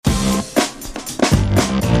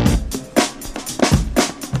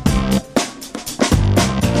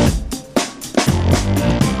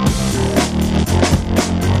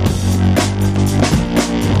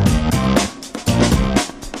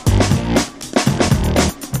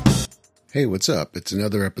Hey, what's up? It's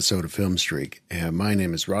another episode of Film Streak, and my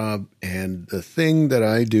name is Rob, and the thing that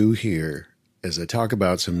I do here is I talk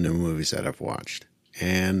about some new movies that I've watched.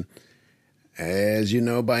 And as you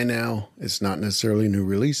know by now, it's not necessarily new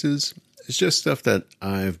releases. It's just stuff that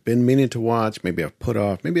I've been meaning to watch, maybe I've put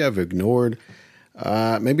off, maybe I've ignored,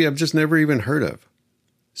 maybe I've just never even heard of.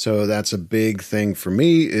 So that's a big thing for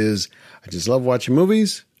me is I just love watching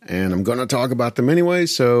movies, and I'm going to talk about them anyway,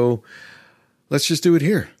 so let's just do it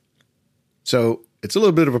here. So it's a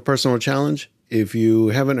little bit of a personal challenge. If you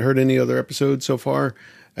haven't heard any other episodes so far,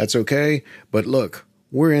 that's okay. But look,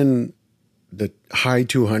 we're in the high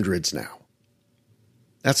 200s now.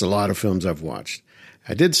 That's a lot of films I've watched.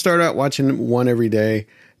 I did start out watching one every day.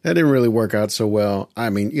 That didn't really work out so well. I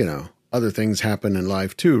mean, you know, other things happen in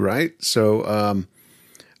life too, right? So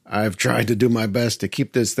I've tried to do my best to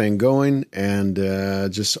keep this thing going and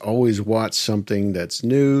just always watch something that's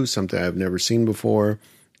new, something I've never seen before.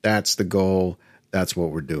 That's the goal. That's what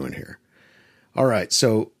we're doing here. All right.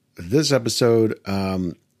 So this episode,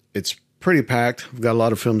 it's pretty packed. I've got a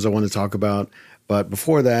lot of films I want to talk about. But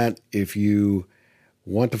before that, if you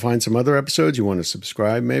want to find some other episodes, you want to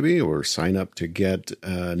subscribe maybe or sign up to get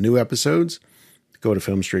new episodes, go to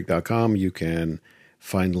filmstreak.com. You can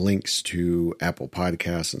find links to Apple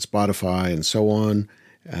Podcasts and Spotify and so on.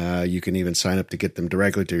 You can even sign up to get them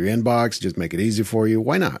directly to your inbox. Just make it easy for you.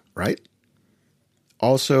 Why not, right?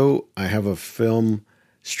 Also, I have a Film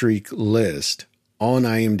Streak list on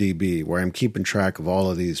IMDb where I'm keeping track of all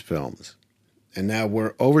of these films. And now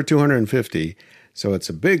we're over 250, so it's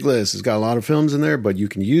a big list. It's got a lot of films in there, but you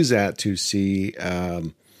can use that to see,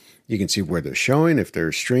 you can see where they're showing, if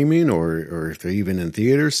they're streaming or if they're even in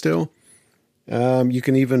theaters still. You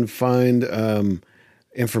can even find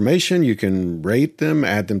information. You can rate them,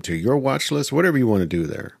 add them to your watch list, whatever you want to do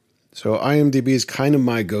there. So IMDb is kind of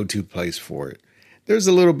my go-to place for it. There's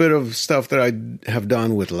a little bit of stuff that I have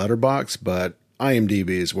done with Letterboxd, but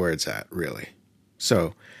IMDb is where it's at, really.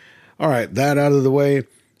 So, all right, that out of the way,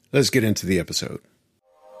 let's get into the episode.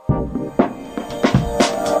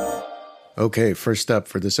 Okay, first up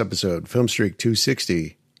for this episode, Film Streak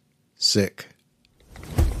 260, Sick.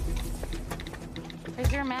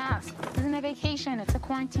 Where's your mask? This isn't a vacation, it's a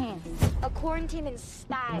quarantine. A quarantine in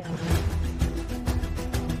style.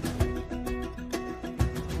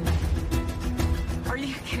 Are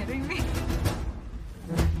you kidding me?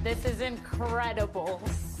 This is incredible.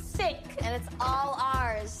 Sick, and it's all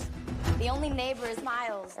ours. The only neighbor is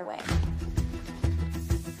miles away.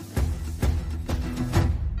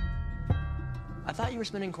 I thought you were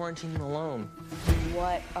spending quarantine alone.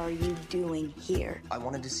 What are you doing here? I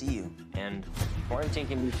wanted to see you, and quarantine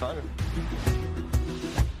can be fun.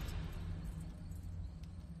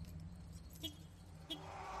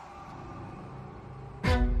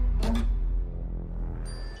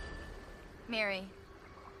 Mary.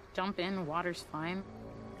 Jump in, water's fine.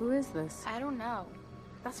 Who is this? I don't know.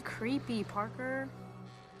 That's creepy, Parker.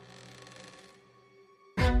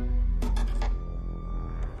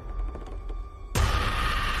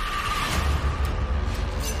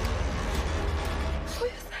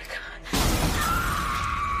 Where's that gun?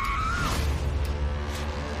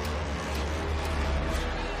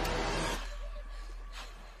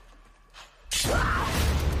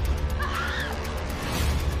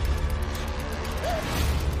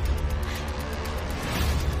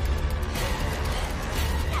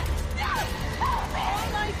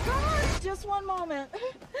 Just one moment.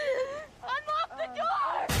 Unlock the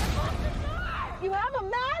door! Unlock the door! You have a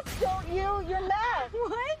mask, don't you? You're masked.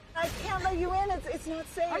 What? I can't let you in. It's not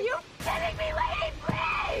safe. Are you kidding me, lady?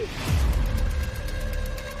 Please!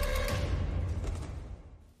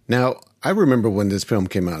 Now, I remember when this film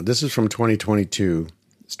came out. This is from 2022.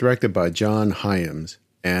 It's directed by John Hyams.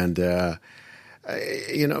 And,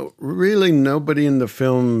 you know, really nobody in the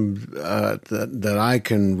film that I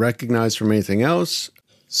can recognize from anything else.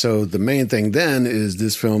 So the main thing then is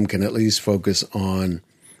this film can at least focus on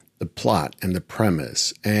the plot and the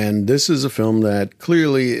premise. And this is a film that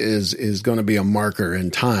clearly is going to be a marker in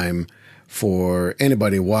time for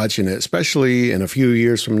anybody watching it, especially in a few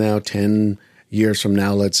years from now, 10 years from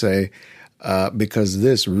now, let's say, because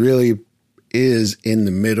this really is in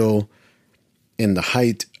the middle, in the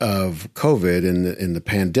height of COVID, in the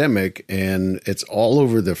pandemic, and it's all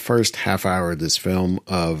over the first half hour of this film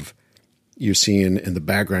of you're seeing in the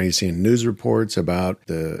background, you're seeing news reports about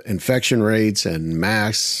the infection rates and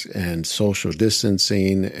masks and social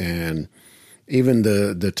distancing and even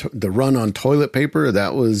the run on toilet paper.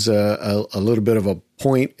 That was a little bit of a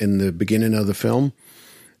point in the beginning of the film.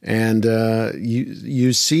 And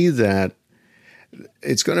you see that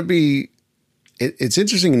it's going to be, it's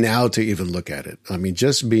interesting now to even look at it. I mean,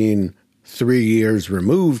 just being 3 years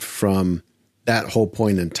removed from that whole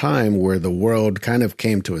point in time where the world kind of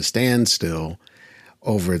came to a standstill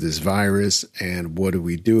over this virus and what do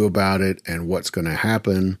we do about it and what's going to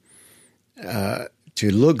happen. To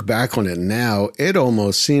look back on it now, it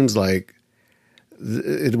almost seems like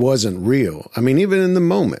it wasn't real. I mean, even in the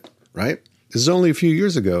moment, right? This is only a few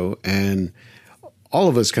years ago, and all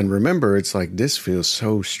of us can remember it's like, this feels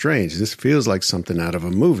so strange. This feels like something out of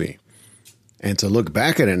a movie. And to look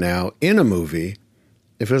back at it now in a movie,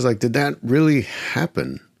 it feels like, did that really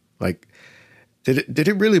happen? Like, did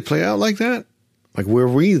it really play out like that? Like, were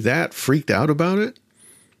we that freaked out about it?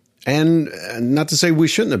 And not to say we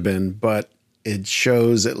shouldn't have been, but it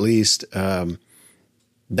shows at least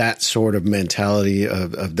that sort of mentality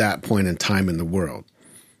of that point in time in the world,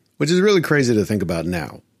 which is really crazy to think about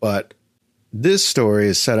now. But this story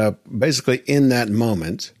is set up basically in that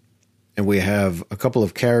moment, and we have a couple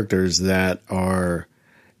of characters that are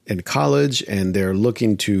in college and they're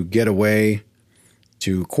looking to get away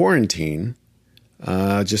to quarantine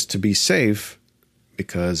just to be safe,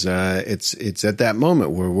 because it's at that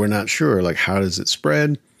moment where we're not sure, like, how does it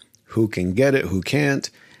spread? Who can get it? Who can't?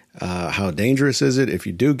 How dangerous is it if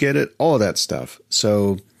you do get it? All of that stuff.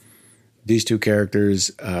 So these two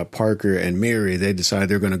characters, Parker and Mary, they decide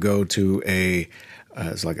they're going to go to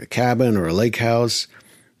it's like a cabin or a lake house.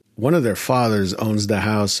 One of their fathers owns the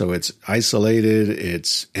house, so it's isolated.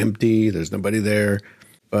 It's empty. There's nobody there.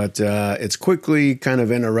 But it's quickly kind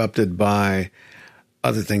of interrupted by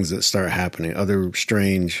other things that start happening, other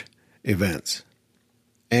strange events.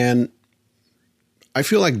 And I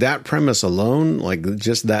feel like that premise alone, like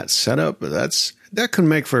just that setup, that can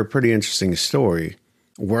make for a pretty interesting story.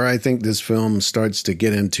 Where I think this film starts to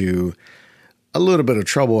get into a little bit of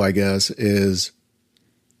trouble, I guess, is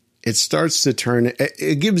it starts to turn,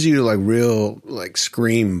 it gives you like real like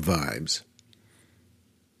Scream vibes.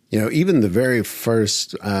 You know, even the very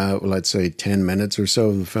first, let's say 10 minutes or so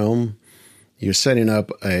of the film, you're setting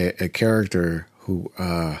up a character who,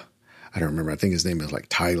 I don't remember, I think his name is like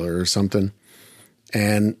Tyler or something.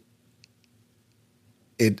 And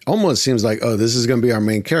it almost seems like, oh, this is going to be our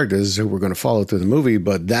main character. This is who we're going to follow through the movie.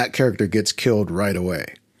 But that character gets killed right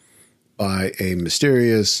away by a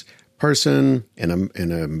mysterious person in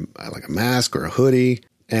a like a mask or a hoodie,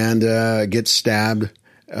 and gets stabbed.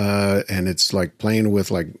 And it's like playing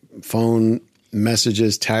with like phone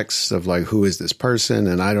messages, texts of like, who is this person?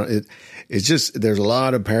 And it's just, there's a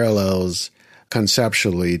lot of parallels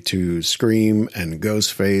conceptually to Scream and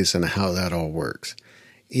Ghostface and how that all works.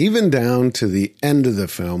 Even down to the end of the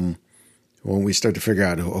film, when we start to figure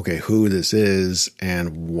out, okay, who this is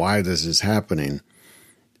and why this is happening,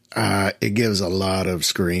 it gives a lot of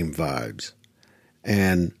Scream vibes.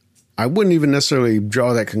 And I wouldn't even necessarily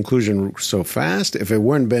draw that conclusion so fast if it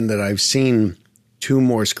weren't been that I've seen 2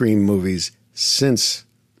 more Scream movies since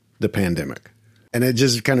the pandemic. And it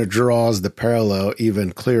just kind of draws the parallel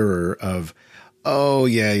even clearer of, oh,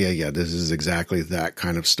 yeah, this is exactly that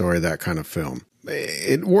kind of story, that kind of film.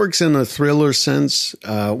 It works in a thriller sense.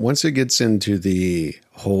 Once it gets into the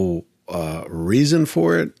whole reason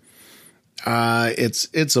for it,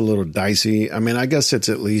 it's a little dicey. I mean, I guess it's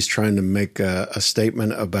at least trying to make a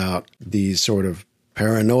statement about the sort of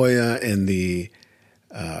paranoia and the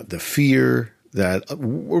fear that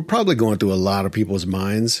we're probably going through a lot of people's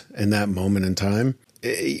minds in that moment in time.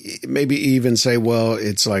 Maybe even say, well,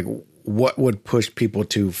 it's like, what would push people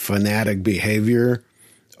to fanatic behavior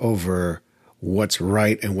over what's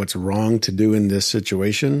right and what's wrong to do in this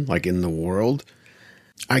situation, like in the world?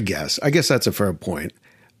 I guess that's a fair point.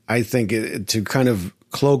 I think to kind of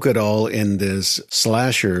cloak it all in this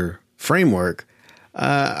slasher framework,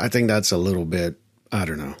 I think that's a little bit, I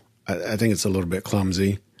don't know. I think it's a little bit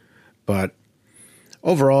clumsy, but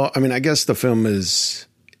overall, I mean, I guess the film it's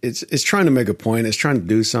trying to make a point. It's trying to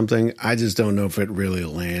do something. I just don't know if it really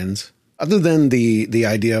lands. Other than the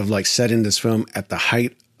idea of like setting this film at the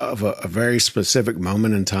height of a very specific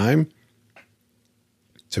moment in time,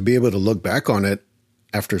 to be able to look back on it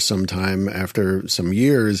after some time, after some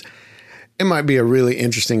years, it might be a really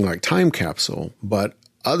interesting like time capsule. But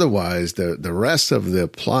otherwise, the rest of the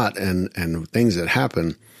plot and things that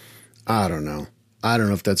happen, I don't know. I don't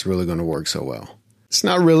know if that's really going to work so well. It's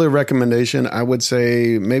not really a recommendation. I would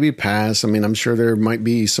say maybe pass. I mean, I'm sure there might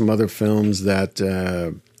be some other films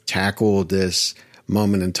that tackle this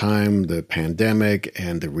moment in time, the pandemic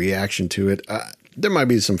and the reaction to it. There might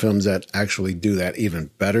be some films that actually do that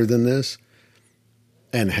even better than this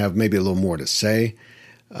and have maybe a little more to say.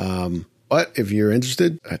 But if you're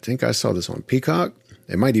interested, I think I saw this on Peacock.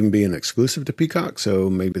 It might even be an exclusive to Peacock, so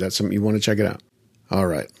maybe that's something you want to check it out. All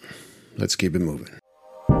right, let's keep it moving.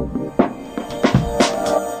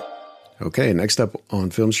 Okay, next up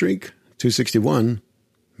on Film Streak, 261,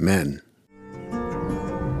 Men.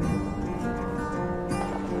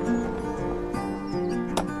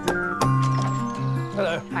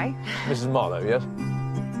 Hello. Hi. Mrs. Marlowe, yes?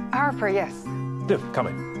 Harper, yes. Do, come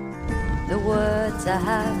in. The words I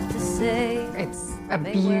have to say. It's a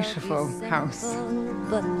beautiful house.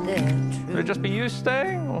 But they're Will true. it just be you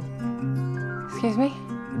staying, or Excuse me?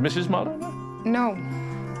 Mrs. Marlowe? No? No.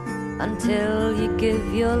 Until you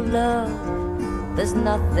give your love, there's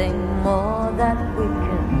nothing more that we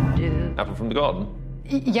can do. Apple from the garden?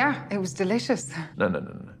 Yeah, it was delicious. No.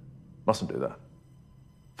 Mustn't do that.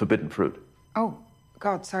 Forbidden fruit. Oh,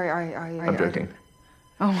 God, sorry, I'm joking.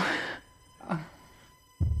 Oh.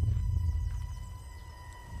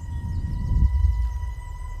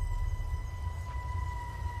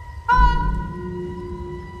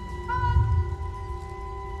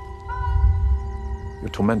 You're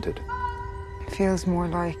tormented. It feels more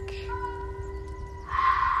like...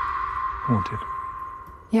 Haunted.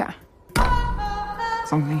 Yeah.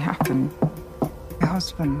 Something happened. My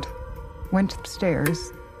husband went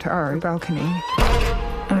upstairs to our balcony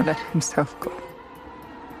and let himself go.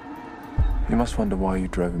 You must wonder why you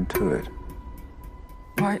drove him to it.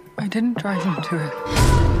 I didn't drive him to it.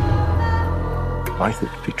 I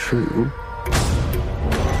thought it'd be true.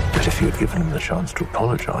 But if you'd given him the chance to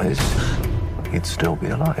apologize, he'd still be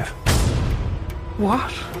alive.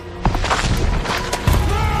 What?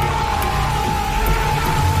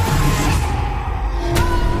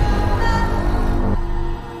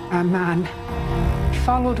 A man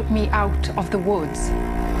followed me out of the woods.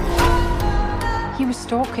 He was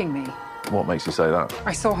stalking me. What makes you say that?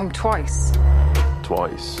 I saw him twice.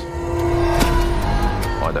 Twice.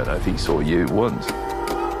 I don't know if he saw you once.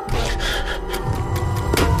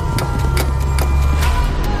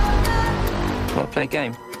 Want to play a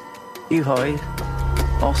game? You hide,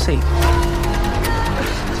 I'll seek.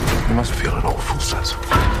 You must feel an awful sense of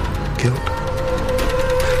guilt.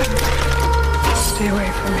 Stay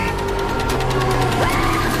away from me.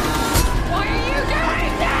 What are you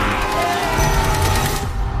doing now?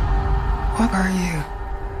 What are you?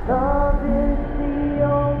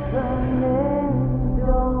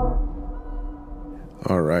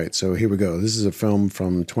 All right, so here we go. This is a film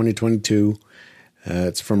from 2022.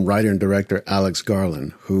 It's from writer and director Alex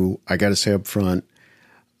Garland, who, I got to say up front,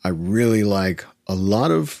 I really like a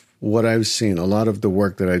lot of what I've seen, a lot of the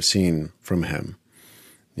work that I've seen from him.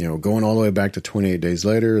 You know, going all the way back to 28 Days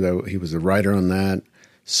Later, that he was the writer on that.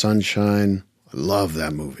 Sunshine, I love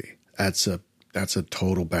that movie. That's a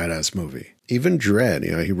total badass movie. Even Dredd,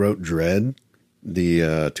 you know, he wrote Dredd,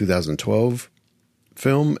 the 2012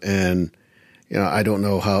 film, and you know, I don't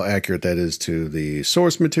know how accurate that is to the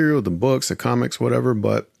source material, the books, the comics, whatever,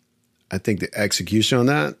 but I think the execution on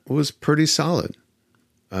that was pretty solid.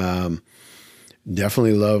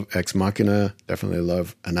 Definitely love Ex Machina, definitely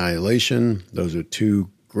love Annihilation. Those are two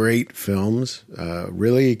great films,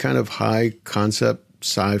 really kind of high concept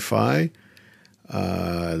sci-fi.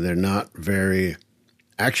 They're not very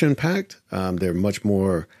action-packed. They're much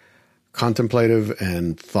more contemplative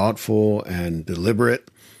and thoughtful and deliberate.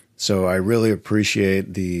 So I really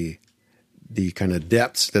appreciate the kind of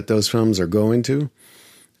depths that those films are going to.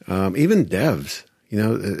 Even Devs, you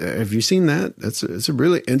know, have you seen that? It's a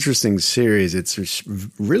really interesting series. It's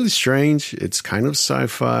really strange. It's kind of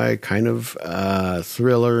sci-fi, kind of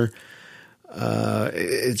thriller.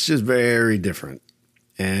 It's just very different,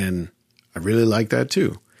 and I really like that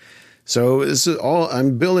too. So this is all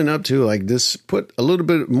I'm building up to. Like this, put a little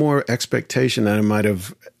bit more expectation than I might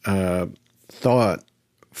have thought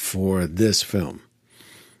for this film.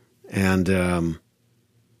 And, you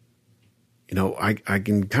know, I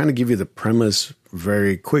can kind of give you the premise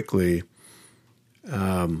very quickly,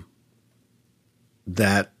 that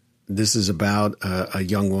this is about a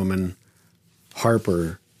young woman,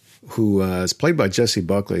 Harper, who is played by Jessie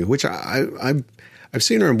Buckley, which I've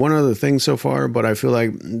seen her in one other thing so far, but I feel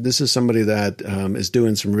like this is somebody that is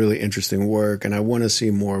doing some really interesting work, and I want to see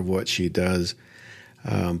more of what she does.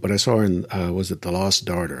 But I saw her in, was it The Lost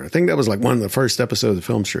Daughter? I think that was like one of the first episodes of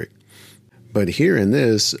Film Streak. But here in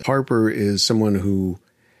this, Harper is someone who,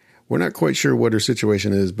 we're not quite sure what her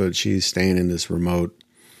situation is, but she's staying in this remote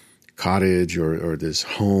cottage or this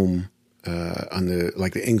home on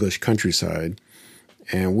the English countryside.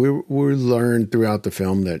 And we learned throughout the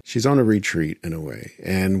film that she's on a retreat in a way.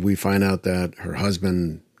 And we find out that her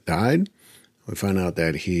husband died. We find out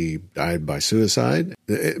that he died by suicide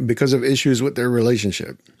because of issues with their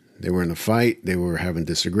relationship. They were in a fight. They were having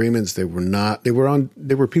disagreements. They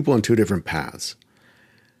were people on two different paths.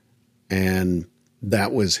 And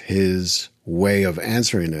that was his way of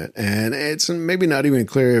answering it. And it's maybe not even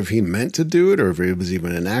clear if he meant to do it or if it was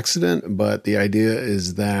even an accident, but the idea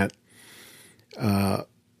is that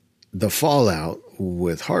the fallout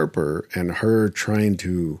with Harper and her trying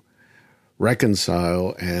to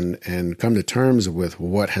reconcile and come to terms with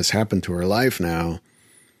what has happened to her life now,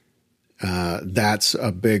 that's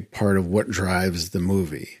a big part of what drives the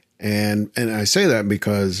movie. And I say that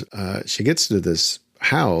because she gets to this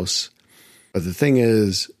house, but the thing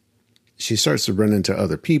is, she starts to run into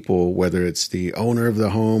other people, whether it's the owner of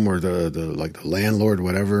the home or the landlord,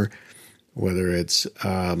 whatever, whether it's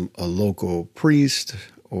a local priest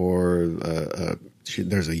or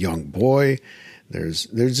there's a young boy. There's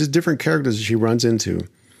just different characters she runs into,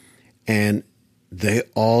 and they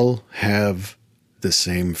all have the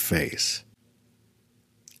same face.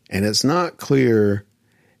 And it's not clear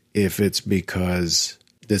if it's because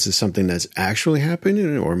this is something that's actually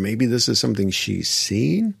happening, or maybe this is something she's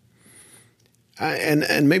seen.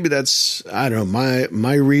 And maybe that's, I don't know,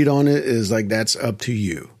 my read on it is like, that's up to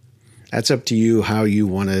you. That's up to you how you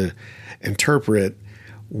want to interpret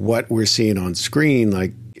what we're seeing on screen.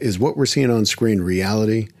 Like, is what we're seeing on screen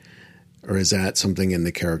reality, or is that something in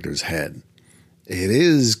the character's head? It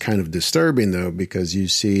is kind of disturbing, though, because you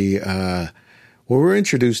see, we're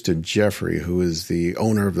introduced to Jeffrey, who is the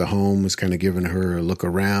owner of the home, was kind of giving her a look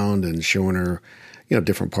around and showing her,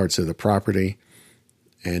 different parts of the property.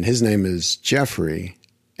 And his name is Jeffrey.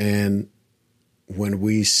 And when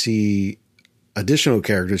we see additional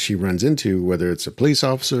characters she runs into, whether it's a police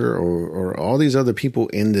officer or all these other people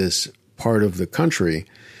in this part of the country,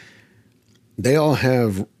 they all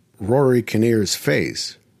have Rory Kinnear's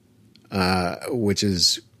face, which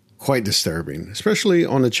is quite disturbing, especially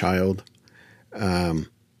on a child. And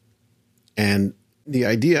the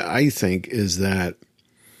idea, I think, is that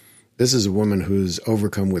this is a woman who's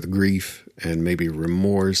overcome with grief and maybe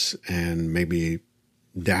remorse and maybe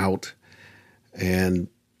doubt, and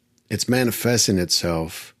it's manifesting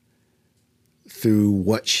itself through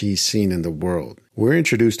what she's seen in the world. We're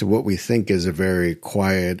introduced to what we think is a very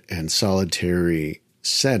quiet and solitary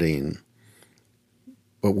setting,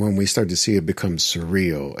 but when we start to see it become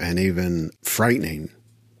surreal and even frightening,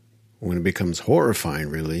 when it becomes horrifying,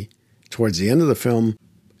 really, towards the end of the film,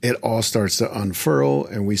 it all starts to unfurl,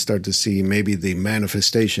 and we start to see maybe the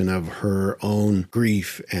manifestation of her own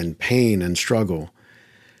grief and pain and struggle.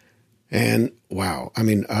 And wow, I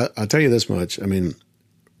mean, I'll tell you this much. I mean,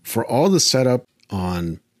 for all the setup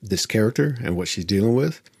on this character and what she's dealing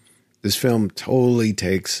with, this film totally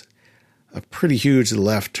takes a pretty huge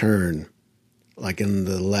left turn, like in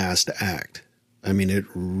the last act. I mean, it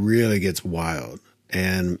really gets wild.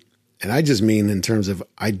 And I just mean in terms of,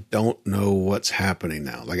 I don't know what's happening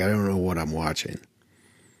now. Like, I don't know what I'm watching.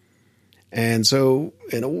 And so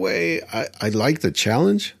in a way, I like the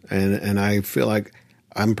challenge, and I feel like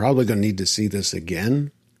I'm probably going to need to see this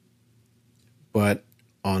again. But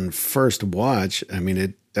on first watch, I mean,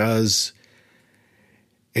 it does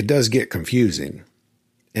get confusing.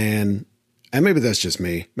 And maybe that's just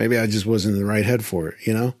me. Maybe I just wasn't in the right head for it.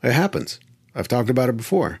 It happens. I've talked about it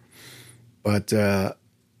before. But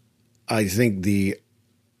I think the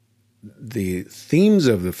themes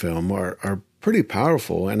of the film are pretty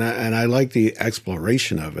powerful, and I like the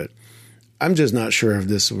exploration of it. I'm just not sure if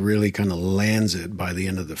this really kind of lands it by the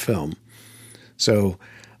end of the film. So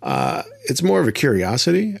it's more of a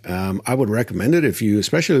curiosity. I would recommend it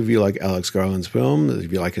especially if you like Alex Garland's film,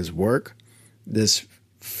 if you like his work. This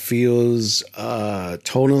feels,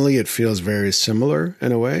 tonally, it feels very similar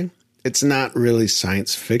in a way. It's not really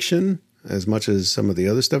science fiction as much as some of the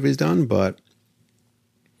other stuff he's done, but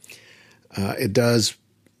it does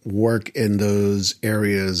work in those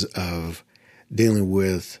areas of dealing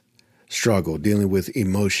with struggle, dealing with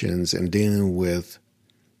emotions, and dealing with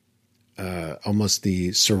almost the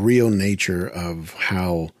surreal nature of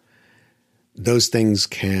how those things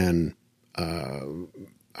can,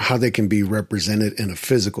 how they can be represented in a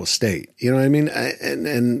physical state. You know what I mean?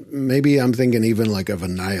 And maybe I'm thinking even like of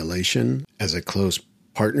Annihilation as a close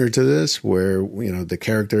partner to this, where, the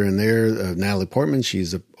character in there, Natalie Portman,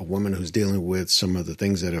 she's a woman who's dealing with some of the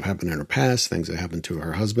things that have happened in her past, things that happened to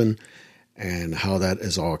her husband, and how that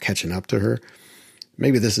is all catching up to her.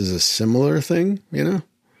 Maybe this is a similar thing,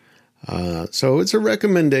 So it's a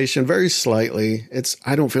recommendation, very slightly.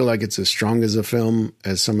 I don't feel like it's as strong as a film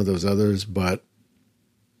as some of those others, but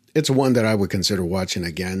it's one that I would consider watching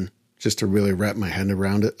again, just to really wrap my head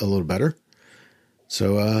around it a little better.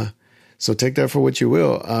 So take that for what you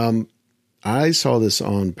will. I saw this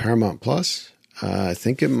on Paramount Plus. I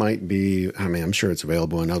think it might be, I'm sure it's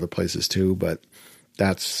available in other places too, but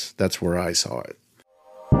that's where I saw it.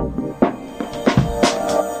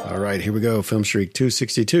 right, here we go. Film Streak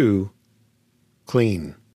 262,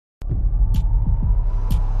 Clean.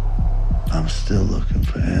 I'm still looking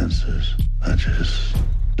for answers. I just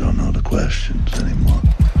don't know the questions anymore.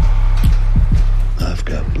 I've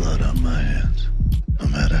got blood on my hands. No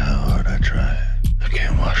matter how hard I try, I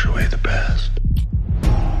can't wash away the past.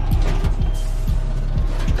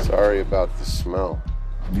 Sorry about the smell.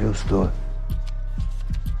 I'm used to it.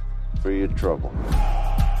 For your trouble.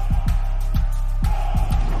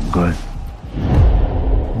 I'm good.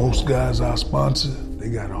 Most guys I sponsor, they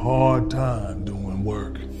got a hard time doing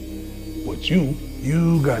work. But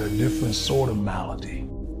you got a different sort of malady.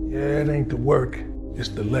 Yeah, it ain't the work, it's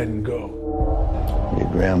the letting go. Your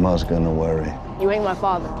grandma's gonna worry. You ain't my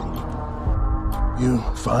father. You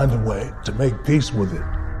find a way to make peace with it,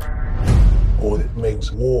 or it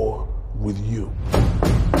makes war with you.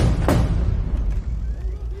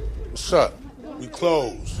 What's up? We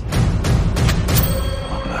close.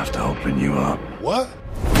 I'm gonna have to open you up. What?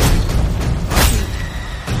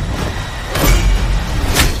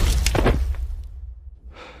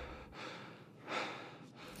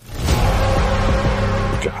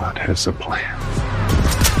 God has a plan.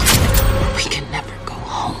 We can never go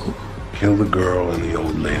home. Kill the girl and the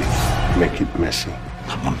old lady. Make it messy.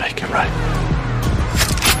 I'm gonna make it right.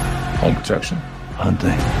 Home protection.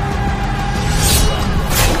 Hunting.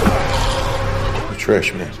 A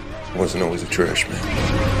trash man. Wasn't always a trash man.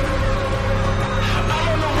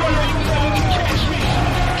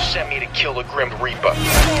 You sent me to kill the Grim Reaper.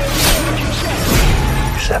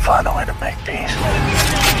 You said find a way to make peace.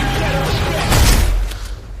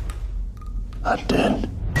 I did.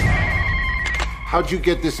 How'd you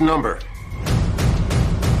get this number?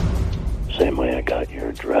 Same way I got your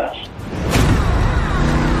address.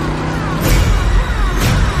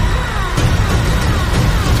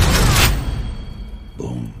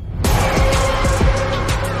 Boom.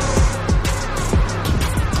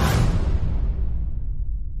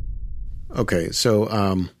 Okay, so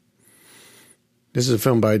this is a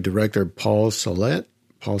film by director Paul Solet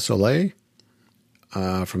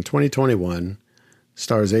from 2021.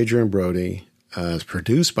 Stars Adrian Brody. It's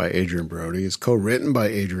produced by Adrian Brody. It's co-written by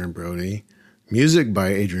Adrian Brody. Music by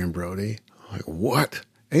Adrian Brody. Like, what?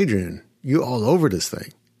 Adrian, you all over this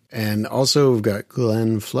thing. And also we've got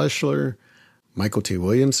Glenn Fleshler. Michael T.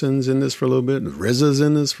 Williamson's in this for a little bit. RZA's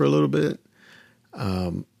in this for a little bit.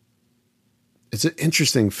 It's an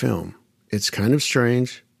interesting film. It's kind of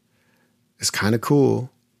strange. It's kind of cool.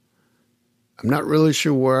 I'm not really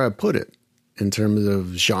sure where I put it in terms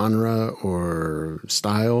of genre or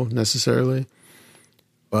style necessarily.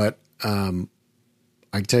 But I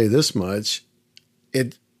can tell you this much.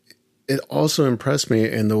 It also impressed me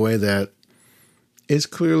in the way that it's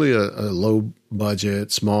clearly a low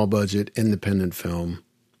budget, small budget, independent film.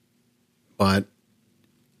 But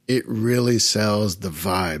it really sells the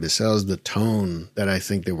vibe. It sells the tone that I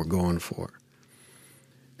think they were going for.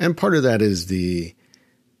 And part of that is the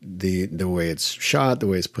way it's shot, the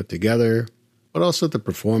way it's put together, but also the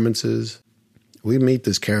performances. We meet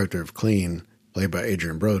this character of Clean, played by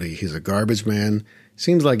Adrian Brody. He's a garbage man.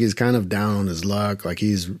 Seems like he's kind of down on his luck, like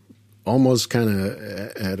he's almost kind of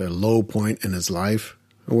at a low point in his life.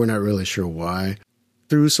 We're not really sure why.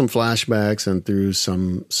 Through some flashbacks and through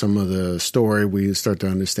some of the story, we start to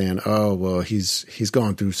understand, oh, well, he's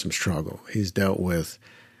gone through some struggle. He's dealt with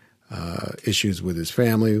issues with his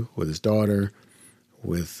family, with his daughter,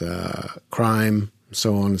 with crime,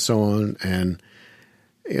 so on and so on. And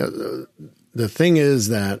you know, the thing is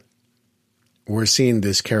that we're seeing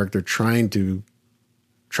this character trying to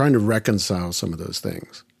reconcile some of those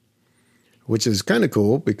things, which is kind of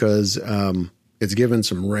cool because it's given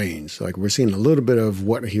some range. Like we're seeing a little bit of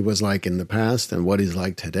what he was like in the past and what he's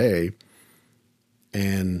like today,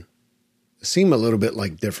 and seem a little bit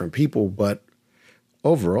like different people. But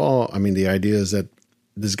overall, I mean, the idea is that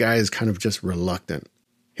this guy is kind of just reluctant.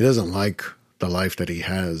 He doesn't like the life that he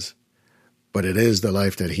has, but it is the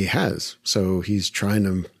life that he has. So he's trying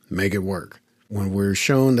to make it work. When we're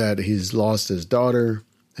shown that he's lost his daughter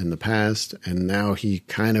in the past, and now he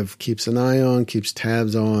kind of keeps an eye on, keeps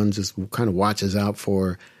tabs on, just kind of watches out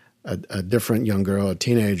for a different young girl, a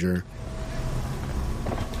teenager.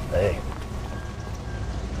 Hey.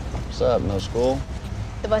 What's up? No school?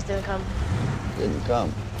 The bus didn't come. Didn't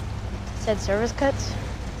come. Said service cuts.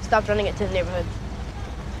 Stopped running it to the neighborhood.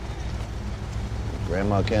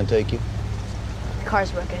 Grandma can't take you? The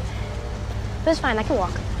car's broken. But it's fine, I can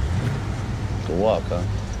walk. To walk, huh?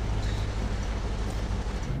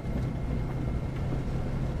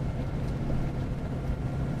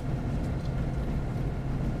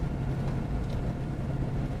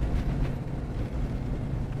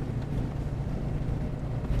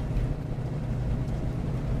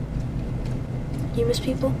 You miss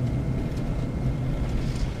people?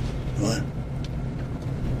 What?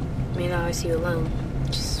 I mean, I always see you alone.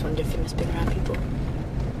 Just wonder if you miss being around people.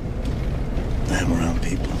 I'm around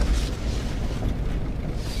people.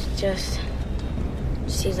 Just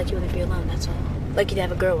seems like you want to be alone, that's all. Like you'd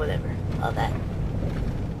have a girl, whatever. All that.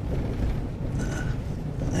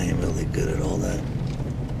 I ain't really good at all that.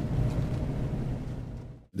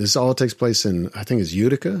 This all takes place in, I think it's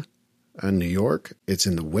Utica, New York. It's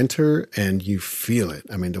in the winter, and you feel it.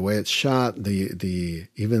 I mean, the way it's shot, the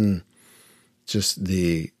even just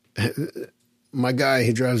the my guy,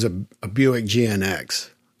 he drives a Buick GNX,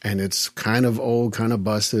 and it's kind of old, kind of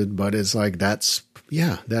busted, but it's like that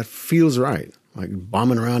feels right. Like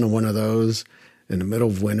bombing around in one of those in the middle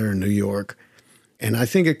of winter in New York. And I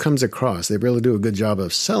think it comes across. They really do a good job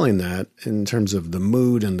of selling that in terms of the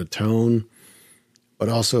mood and the tone, but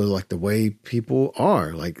also like the way people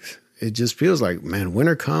are. Like it just feels like, man,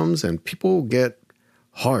 winter comes and people get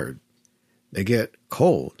hard. They get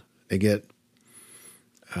cold. They get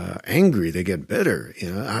angry. They get bitter.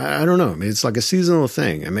 You know, I don't know. I mean, it's like a seasonal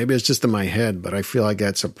thing. And maybe it's just in my head, but I feel like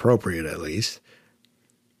that's appropriate at least.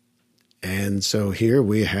 And so here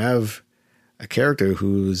we have a character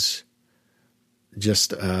who's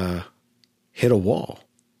just hit a wall.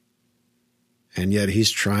 And yet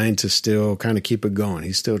he's trying to still kind of keep it going.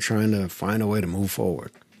 He's still trying to find a way to move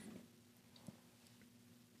forward.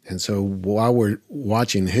 And so while we're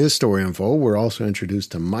watching his story unfold, we're also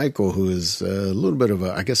introduced to Michael, who is a little bit of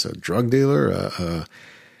a drug dealer,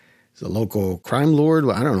 he's a local crime lord.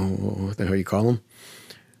 I don't know what the hell you call him.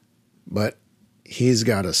 But he's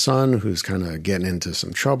got a son who's kind of getting into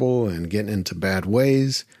some trouble and getting into bad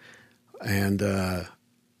ways. And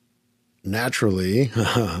naturally,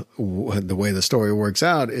 the way the story works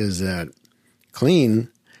out is that Clean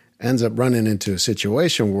ends up running into a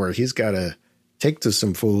situation where he's got to take to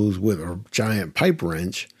some fools with a giant pipe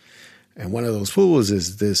wrench. And one of those fools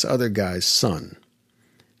is this other guy's son.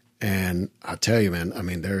 And I'll tell you, man, I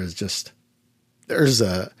mean, there's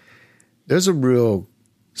a real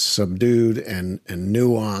subdued and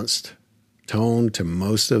nuanced tone to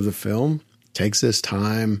most of the film. Takes this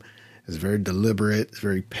time. Is very deliberate, is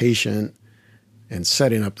very patient in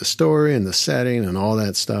setting up the story and the setting and all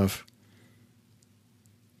that stuff.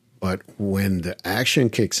 But when the action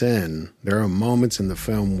kicks in, there are moments in the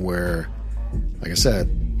film where, like I said,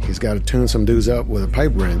 he's got to tune some dudes up with a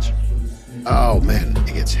pipe wrench. Oh man,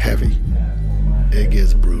 it gets heavy. It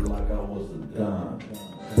gets brutal.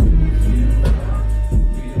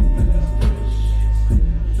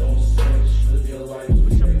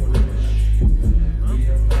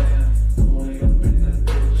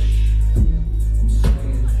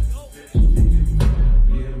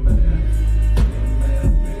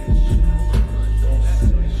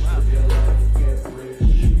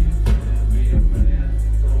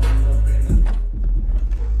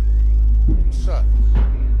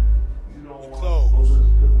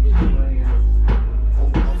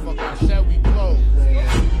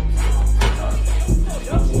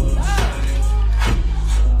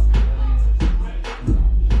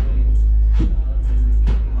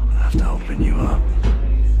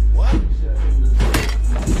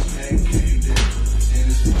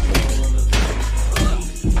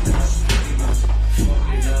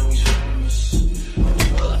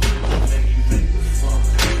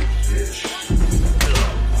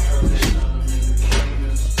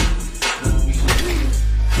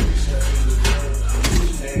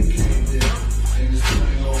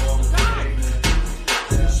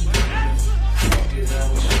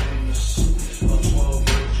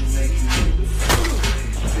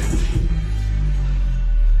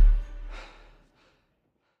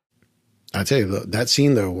 I tell you, that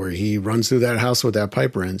scene, though, where he runs through that house with that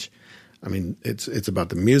pipe wrench, I mean, it's about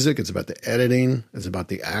the music, it's about the editing, it's about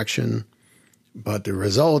the action. But the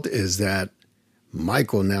result is that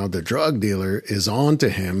Michael, now the drug dealer, is on to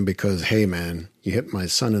him because, hey, man, you hit my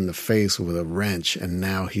son in the face with a wrench and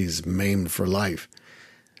now he's maimed for life.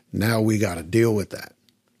 Now we got to deal with that.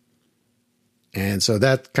 And so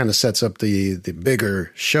that kind of sets up the bigger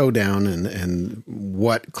showdown and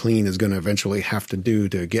what Clean is going to eventually have to do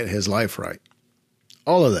to get his life right.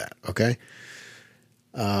 All of that, okay?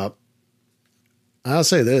 I'll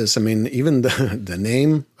say this. I mean, even the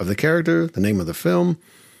name of the character, the name of the film,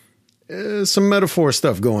 is some metaphor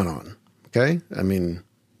stuff going on, okay? I mean,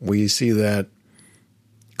 we see that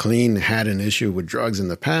Clean had an issue with drugs in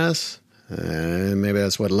the past, and maybe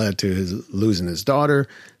that's what led to his losing his daughter.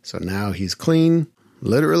 So now he's clean,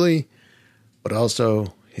 literally, but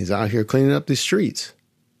also he's out here cleaning up these streets.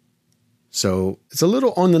 So it's a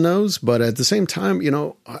little on the nose, but at the same time, you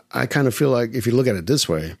know, I kind of feel like if you look at it this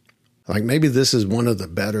way, Like maybe this is one of the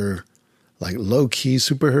better, like low-key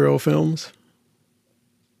superhero films.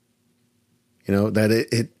 You know, that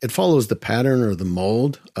it follows the pattern or the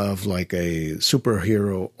mold of like a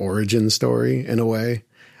superhero origin story in a way.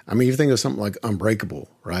 I mean, you think of something like Unbreakable,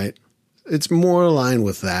 right? It's more aligned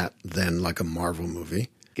with that than like a Marvel movie,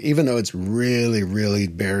 even though it's really, really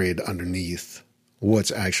buried underneath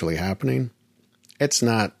what's actually happening. It's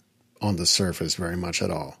not on the surface very much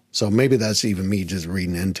at all. So maybe that's even me just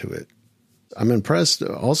reading into it. I'm impressed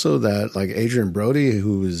also that like Adrian Brody,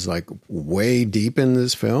 who is like way deep in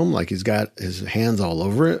this film, like he's got his hands all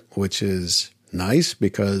over it, which is nice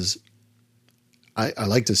because I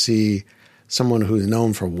like to see someone who's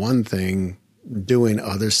known for one thing doing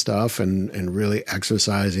other stuff and really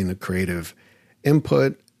exercising a creative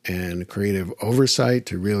input and creative oversight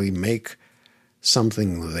to really make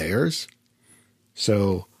something theirs.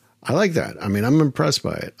 So I like that. I mean, I'm impressed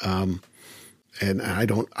by it. And I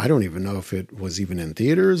don't even know if it was even in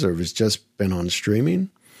theaters or if it's just been on streaming.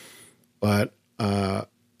 But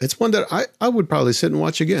it's one that I would probably sit and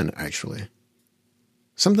watch again, actually.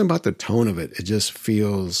 Something about the tone of it, it just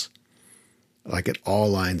feels like it all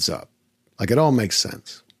lines up. Like it all makes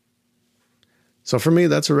sense. So for me,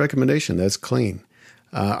 that's a recommendation. That's clean.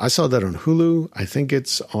 I saw that on Hulu. I think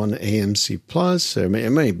it's on AMC Plus. It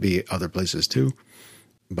may be other places too.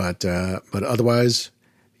 But otherwise,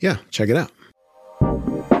 yeah, check it out.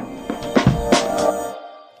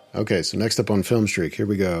 Okay, so next up on Film Streak, here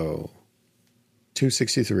we go.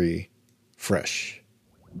 263, Fresh.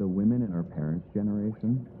 The women in our parents'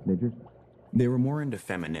 generation, they were more into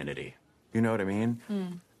femininity. You know what I mean?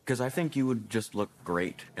 Because I think you would just look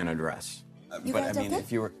great in a dress. You but guys I mean, okay?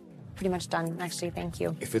 if you were... Pretty much done, actually. Thank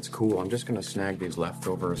you. If it's cool, I'm just going to snag these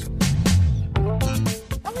leftovers.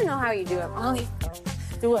 I don't know how you do it, Molly.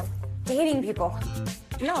 Do what? Dating people.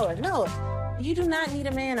 No. You do not need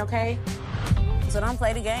a man, okay? So don't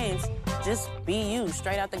play the games. Just be you,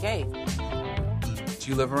 straight out the gate. Do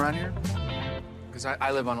you live around here? Because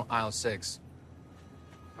I live on aisle 6.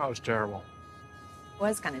 That was terrible.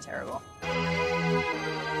 Was kind of terrible.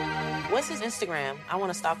 What's his Instagram? I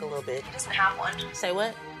want to stalk a little bit. Doesn't have one. Say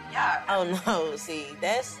what? Yeah. Oh, no. See,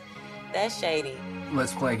 that's shady.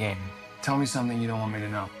 Let's play a game. Tell me something you don't want me to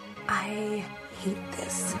know. I hate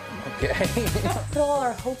this. Okay. Put all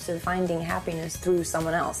our hopes of finding happiness through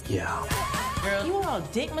someone else. Yeah. Girl, you all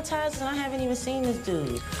digmatized and I haven't even seen this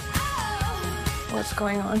dude. What's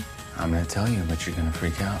going on? I'm going to tell you, but you're going to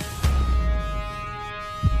freak out.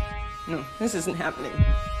 No, this isn't happening.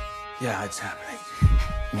 Yeah, it's happening.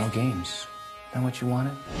 No games. Know what you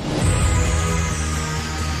wanted?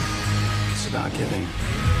 It's about giving.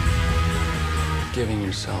 Giving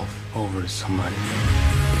yourself over to somebody.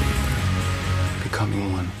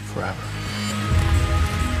 Becoming one forever.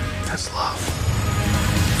 That's love.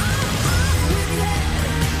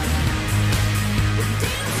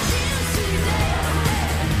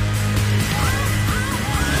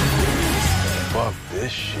 Fuck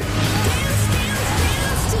this shit.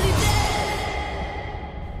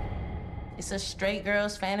 It's a straight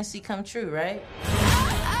girl's fantasy come true, right?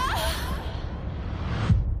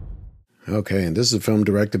 Okay, and this is a film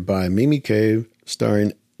directed by Mimi Cave,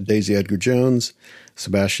 starring Daisy Edgar Jones,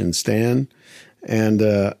 Sebastian Stan. And,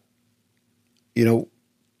 you know,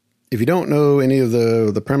 if you don't know any of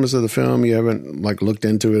the premise of the film, you haven't like looked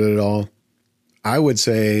into it at all, I would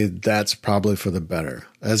say that's probably for the better.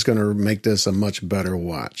 That's going to make this a much better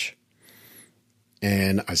watch.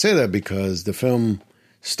 And I say that because the film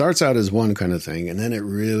starts out as one kind of thing, and then it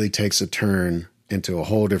really takes a turn into a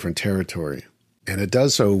whole different territory. And it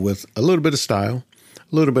does so with a little bit of style,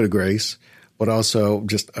 a little bit of grace, but also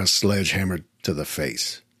just a sledgehammer to the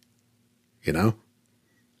face, you know?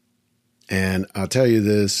 And I'll tell you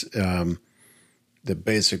this, the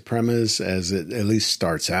basic premise, as it at least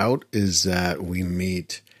starts out, is that we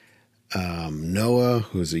meet Noah,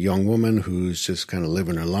 who's a young woman who's just kind of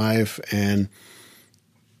living her life. And,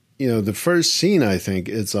 you know, the first scene, I think,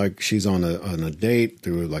 it's like she's on a date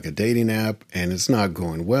through like a dating app, and it's not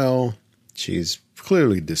going well. She's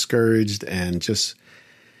clearly discouraged and just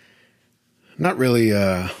not really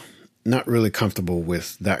comfortable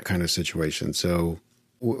with that kind of situation. So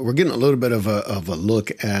we're getting a little bit of a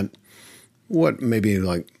look at what maybe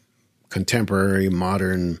like contemporary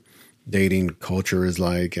modern dating culture is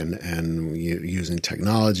like, and using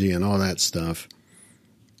technology and all that stuff,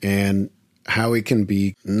 and how it can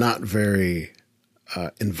be not very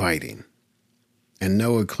inviting. And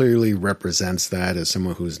Noah clearly represents that as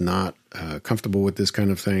someone who's not comfortable with this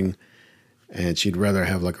kind of thing. And she'd rather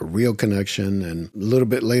have like a real connection. And a little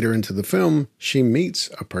bit later into the film, she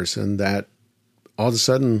meets a person that all of a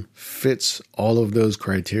sudden fits all of those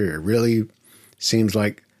criteria. Really seems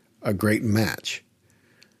like a great match.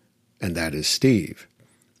 And that is Steve.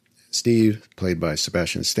 Steve, played by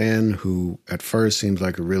Sebastian Stan, who at first seems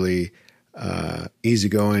like a really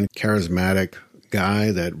easygoing, charismatic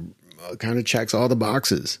guy that kind of checks all the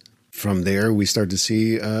boxes. From there, we start to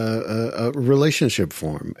see a relationship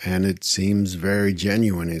form, and it seems very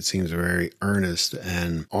genuine. It seems very earnest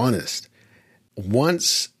and honest.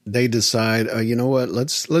 Once they decide, you know what,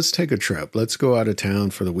 let's take a trip. Let's go out of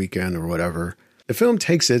town for the weekend or whatever. The film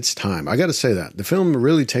takes its time. I got to say that. The film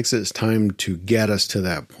really takes its time to get us to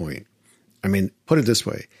that point. I mean, put it this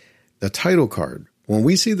way. The title card, when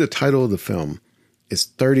we see the title of the film, it's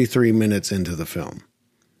 33 minutes into the film.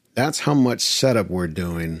 That's how much setup we're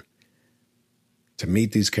doing to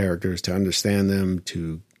meet these characters, to understand them,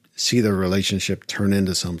 to see their relationship turn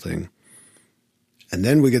into something. And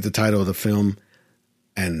then we get the title of the film,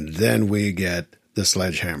 and then we get the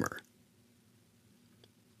sledgehammer.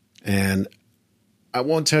 And I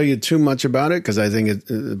won't tell you too much about it because I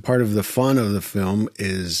think part of the fun of the film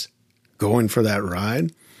is going for that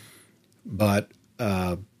ride. But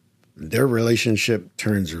their relationship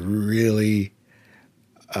turns really,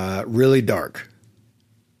 really dark.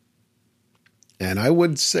 And I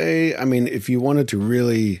would say, I mean, if you wanted to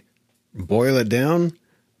really boil it down,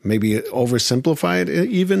 maybe oversimplify it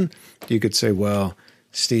even, you could say, well,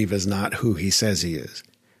 Steve is not who he says he is.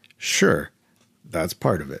 Sure, that's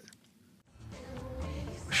part of it.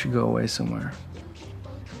 We should go away somewhere.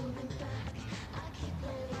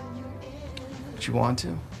 Would you want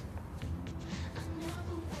to?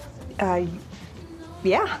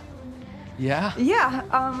 Yeah. Yeah?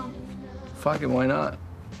 Yeah, Fuck it, why not?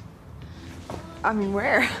 I mean,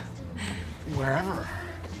 where? Wherever.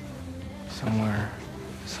 Somewhere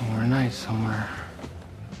nice, somewhere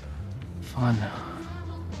fun.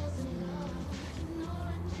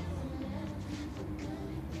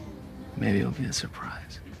 Maybe it'll be a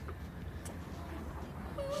surprise.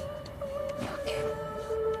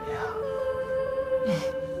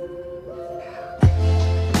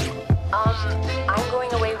 I'm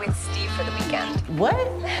going away with Steve for the weekend. What?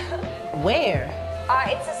 Where?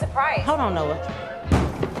 It's a surprise. Hold on, Noah.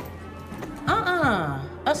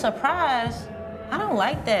 A surprise? I don't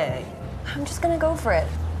like that. I'm just gonna go for it.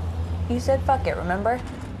 You said fuck it, remember?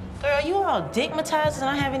 Girl, you all digmatized and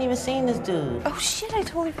I haven't even seen this dude. Oh shit, I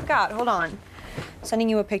totally forgot. Hold on. Sending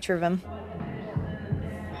you a picture of him.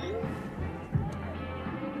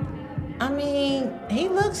 I mean, he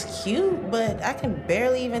looks cute, but I can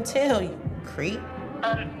barely even tell, you creep.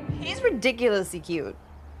 He's ridiculously cute.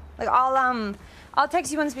 Like, I'll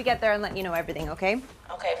text you once we get there and let you know everything, okay?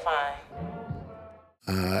 Okay, fine.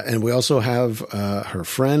 And we also have her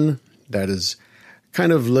friend that is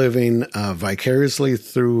kind of living vicariously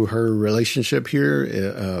through her relationship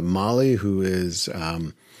here, Molly, who is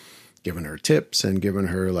giving her tips and giving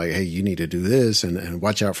her like, hey, you need to do this and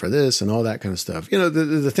watch out for this and all that kind of stuff. You know,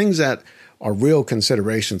 the things that are real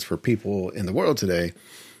considerations for people in the world today.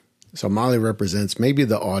 So Molly represents maybe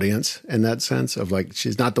the audience in that sense of like,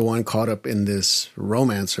 she's not the one caught up in this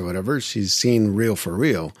romance or whatever. She's seen real for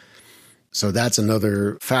real. So that's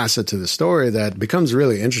another facet to the story that becomes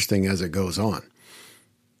really interesting as it goes on.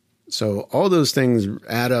 So all those things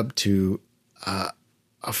add up to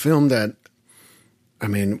a film that, I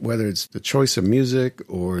mean, whether it's the choice of music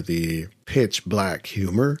or the pitch black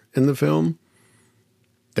humor in the film,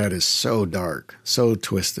 that is so dark, so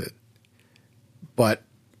twisted. But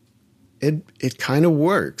it kind of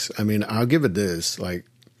works. I mean, I'll give it this. Like,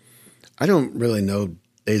 I don't really know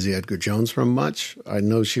Daisy Edgar Jones from much. I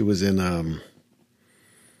know she was in,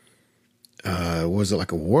 was it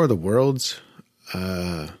like a War of the Worlds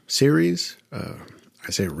series?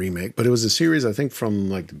 I say remake, but it was a series, I think,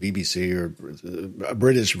 from like the BBC or a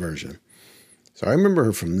British version. So I remember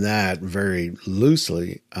her from that very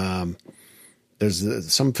loosely.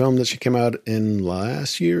 There's some film that she came out in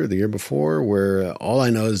last year, or the year before, where all I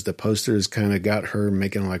know is the posters kind of got her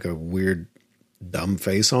making like a weird, dumb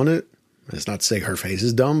face on it. It's not to say her face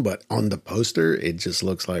is dumb, but on the poster, it just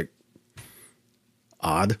looks like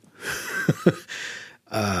odd.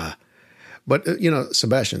 But, you know,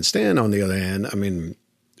 Sebastian Stan, on the other hand, I mean,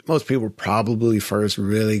 most people probably first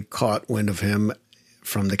really caught wind of him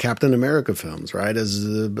from the Captain America films, right? As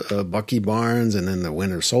Bucky Barnes and then the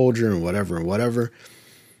Winter Soldier and whatever.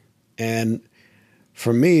 And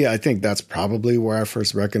for me, I think that's probably where I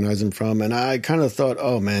first recognized him from. And I kind of thought,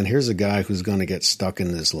 oh man, here's a guy who's going to get stuck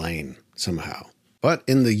in this lane somehow. But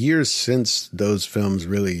in the years since those films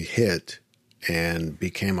really hit and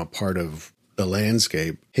became a part of the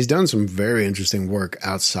landscape. He's done some very interesting work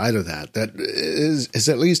outside of that. That is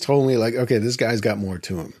at least told me like, okay, this guy's got more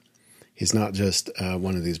to him. He's not just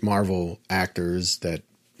one of these Marvel actors that,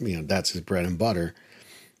 that's his bread and butter.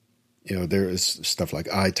 There is stuff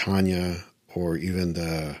like I, Tonya, or even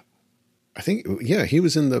he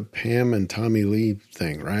was in the Pam and Tommy Lee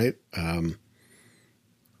thing, right?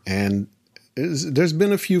 And there's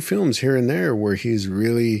been a few films here and there where he's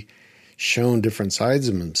really shown different sides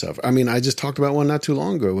of himself. I mean, I just talked about one not too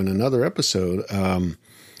long ago in another episode,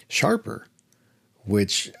 Sharper,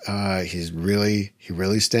 which he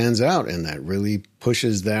really stands out, and that really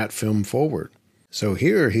pushes that film forward. So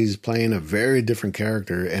here he's playing a very different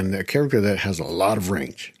character, and a character that has a lot of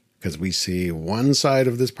range, because we see one side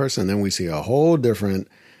of this person, then we see a whole different,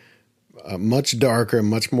 much darker,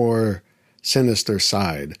 much more sinister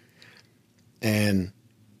side. And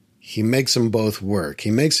he makes them both work.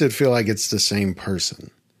 He makes it feel like it's the same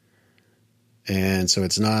person. And so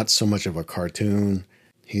it's not so much of a cartoon.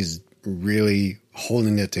 He's really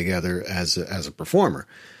holding it together as a performer.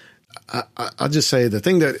 I'll just say the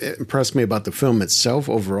thing that impressed me about the film itself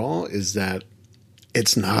overall is that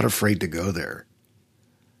it's not afraid to go there.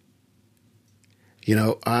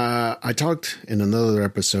 I talked in another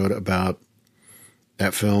episode about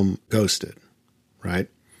that film Ghosted, right?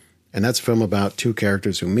 And that's a film about two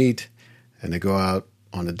characters who meet and they go out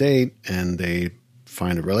on a date and they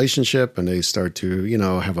find a relationship and they start to,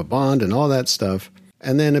 have a bond and all that stuff.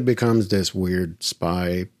 And then it becomes this weird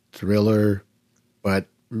spy thriller, but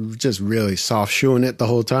just really soft shoeing it the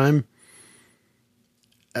whole time.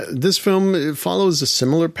 This film follows a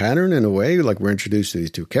similar pattern in a way. Like, we're introduced to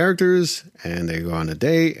these two characters and they go on a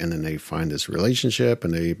date and then they find this relationship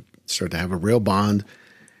and they start to have a real bond.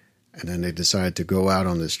 And then they decide to go out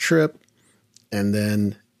on this trip, and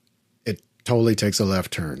then it totally takes a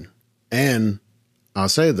left turn. And I'll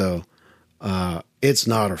say, though, it's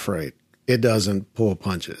not afraid. It doesn't pull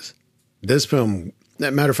punches. This film,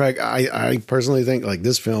 matter of fact, I personally think like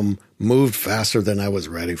this film moved faster than I was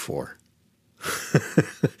ready for.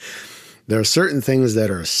 There are certain things that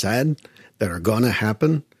are said that are going to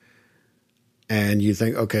happen. And you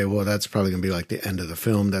think, okay, well, that's probably going to be like the end of the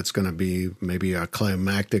film. That's going to be maybe a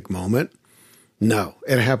climactic moment. No,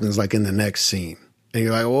 it happens like in the next scene. And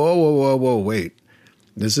you're like, whoa, wait.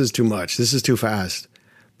 This is too much. This is too fast.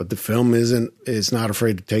 But the film is not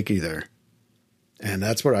afraid to take you there. And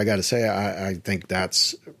that's what I got to say. I think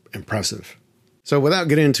that's impressive. So without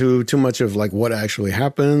getting into too much of like what actually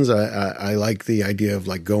happens, I like the idea of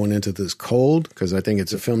like going into this cold, because I think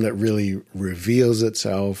it's a film that really reveals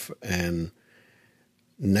itself and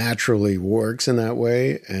naturally works in that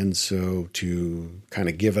way. And so to kind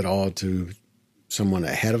of give it all to someone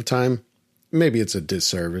ahead of time, maybe it's a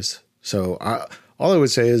disservice. So all I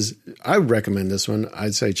would say is I recommend this one.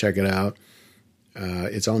 I'd say check it out.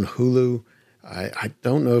 It's on Hulu. I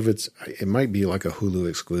don't know if it might be like a Hulu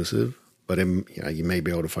exclusive, but you may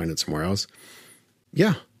be able to find it somewhere else.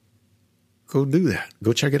 Yeah, go do that.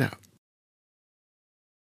 Go check it out.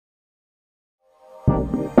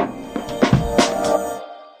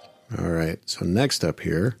 All right, so next up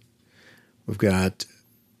here, we've got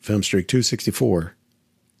Filmstreak 264,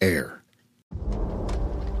 Air.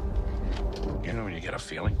 You know when you get a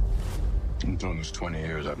feeling? I'm doing this 20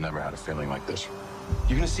 years, I've never had a feeling like this.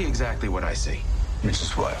 You're gonna see exactly what I see. Which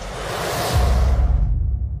is what?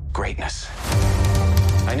 Greatness.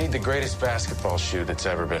 I need the greatest basketball shoe that's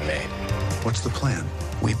ever been made. What's the plan?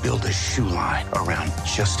 We build a shoe line around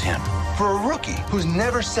just him. For a rookie who's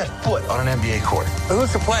never set foot on an NBA court.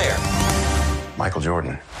 Who's the player? Michael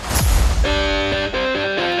Jordan.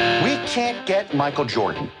 We can't get Michael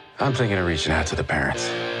Jordan. I'm thinking of reaching out to the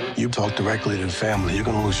parents. You talk directly to the family, you're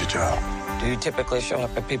gonna lose your job. Do you typically show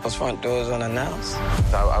up at people's front doors unannounced?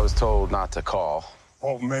 I was told not to call.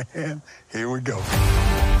 Oh man, here we go.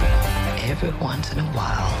 Every once in a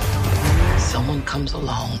while, someone comes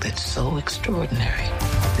along that's so extraordinary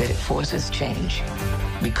that it forces change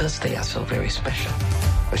because they are so very special.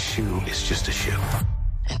 A shoe is just a shoe.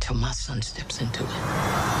 Until my son steps into it.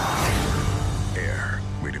 Air,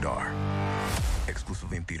 rated R.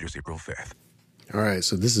 Exclusively in theaters April 5th. All right,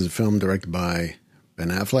 so this is a film directed by Ben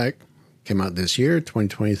Affleck. Came out this year,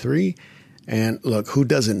 2023. And look, who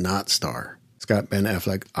doesn't not star? It's got Ben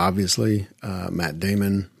Affleck, obviously, Matt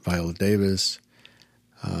Damon, Viola Davis.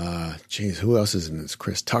 Who else is in this?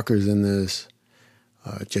 Chris Tucker's in this.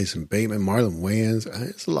 Jason Bateman, Marlon Wayans.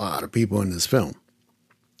 There's a lot of people in this film.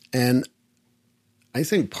 And I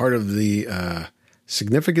think part of the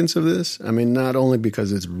significance of this, I mean, not only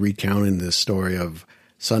because it's recounting this story of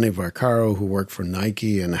Sonny Vaccaro, who worked for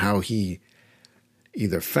Nike, and how he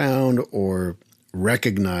either found or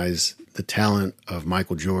recognized the talent of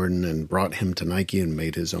Michael Jordan and brought him to Nike and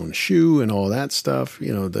made his own shoe and all that stuff,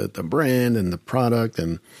 you know, the brand and the product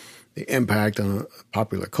and the impact on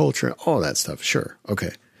popular culture, all that stuff. Sure.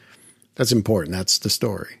 Okay. That's important. That's the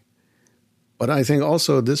story. But I think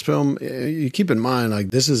also this film, you keep in mind,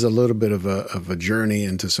 like this is a little bit of a journey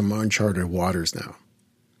into some uncharted waters now.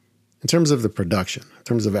 In terms of the production, in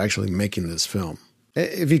terms of actually making this film.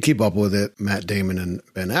 If you keep up with it, Matt Damon and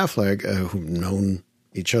Ben Affleck, who've known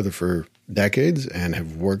each other for decades and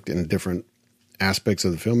have worked in different aspects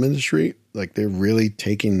of the film industry, like they're really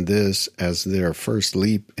taking this as their first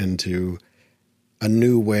leap into a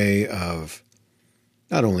new way of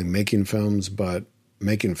not only making films, but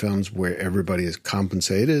making films where everybody is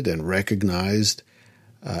compensated and recognized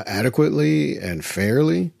adequately and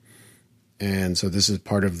fairly. And so this is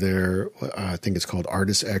part of their, I think it's called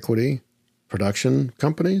Artist Equity production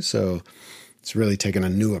company. So it's really taken a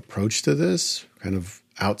new approach to this, kind of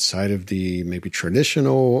outside of the maybe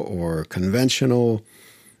traditional or conventional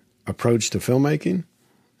approach to filmmaking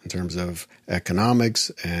in terms of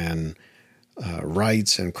economics and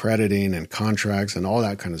rights and crediting and contracts and all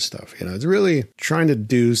that kind of stuff. You know, it's really trying to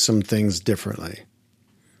do some things differently.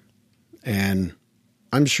 And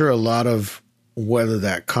I'm sure a lot of whether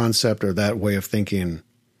that concept or that way of thinking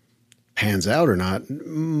pans out or not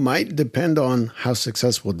might depend on how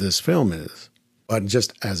successful this film is. But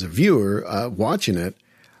just as a viewer watching it,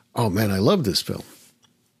 oh man, I love this film.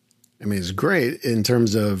 I mean, it's great in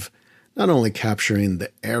terms of not only capturing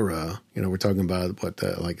the era, you know, we're talking about like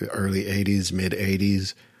the early 80s, mid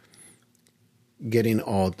 80s, getting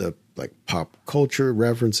all the like pop culture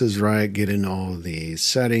references right, getting all the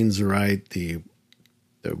settings right, the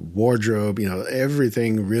wardrobe, you know,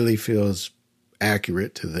 everything really feels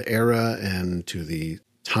accurate to the era and to the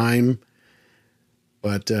time,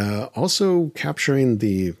 but also capturing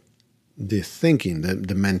the thinking,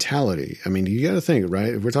 the mentality. I mean, you got to think,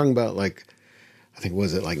 right? If we're talking about like, I think,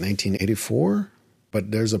 was it like 1984?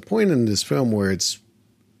 But there's a point in this film where it's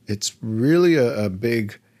really a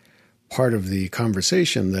big part of the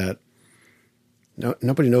conversation that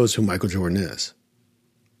nobody knows who Michael Jordan is,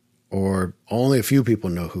 or only a few people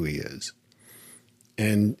know who he is.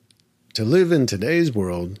 And to live in today's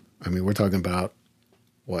world, I mean, we're talking about,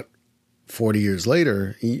 40 years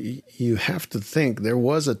later, you have to think there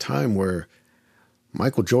was a time where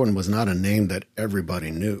Michael Jordan was not a name that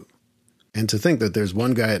everybody knew. And to think that there's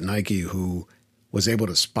one guy at Nike who was able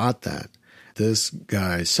to spot that. This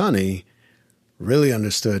guy, Sonny, really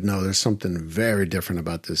understood, no, there's something very different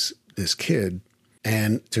about this kid.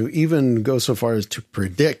 And to even go so far as to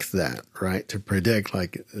predict that, right? To predict,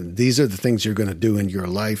 like, these are the things you're going to do in your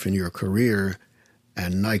life and your career,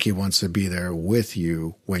 and Nike wants to be there with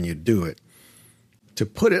you when you do it. To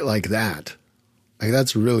put it like that, like,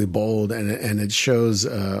 that's really bold, and it shows,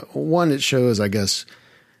 it shows, I guess,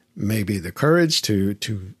 maybe the courage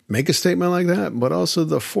to make a statement like that, but also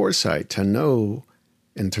the foresight to know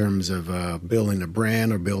in terms of building a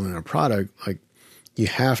brand or building a product, like, you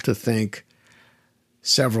have to think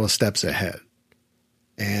several steps ahead.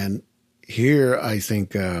 And here, I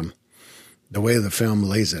think the way the film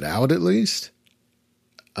lays it out, at least,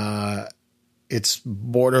 it's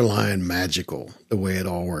borderline magical, the way it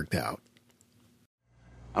all worked out.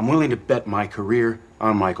 I'm willing to bet my career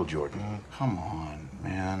on Michael Jordan. Come on,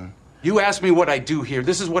 man. You asked me what I do here.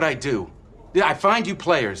 This is what I do. I find you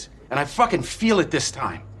players, and I fucking feel it this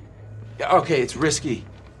time. Okay, it's risky.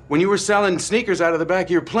 When you were selling sneakers out of the back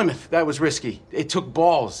of your Plymouth, that was risky. It took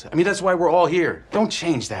balls. I mean, that's why we're all here. Don't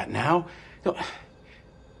change that now. I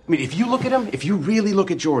mean, if you look at him, if you really look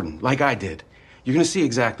at Jordan, like I did, you're going to see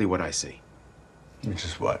exactly what I see. Which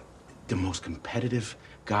is what? The most competitive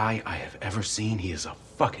guy I have ever seen. He is a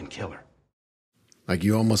fucking killer. Like,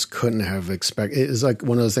 you almost couldn't have expected. It's like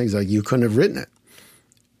one of those things, like, you couldn't have written it.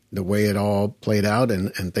 The way it all played out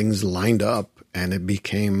and things lined up, and it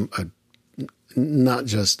became not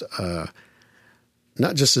just a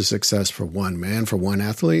success for one man, for one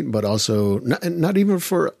athlete, but also not even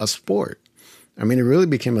for a sport. I mean, it really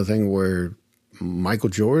became a thing where Michael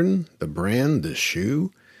Jordan, the brand, the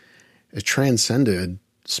shoe, it transcended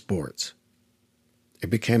sports. It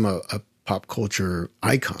became a pop culture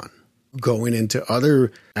icon, going into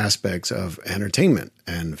other aspects of entertainment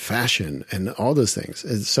and fashion and all those things.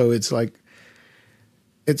 And so it's like,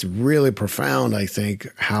 it's really profound, I think,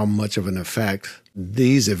 how much of an effect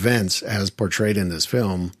these events, as portrayed in this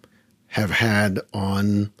film, have had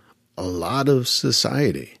on a lot of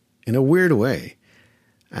society in a weird way.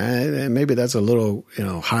 And maybe that's a little,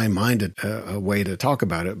 high-minded way to talk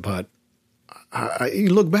about it, but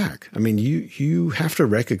you look back. I mean, you have to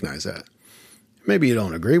recognize that. Maybe you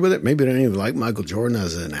don't agree with it. Maybe you don't even like Michael Jordan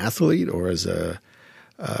as an athlete or as a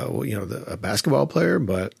basketball player,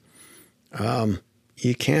 but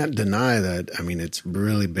you can't deny that. I mean, it's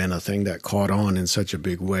really been a thing that caught on in such a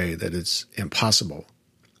big way that it's impossible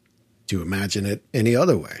to imagine it any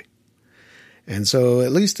other way. And so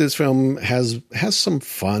at least this film has some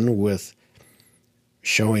fun with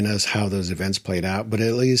showing us how those events played out, but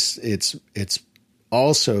at least it's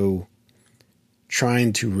also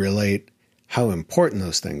trying to relate how important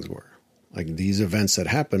those things were. Like these events that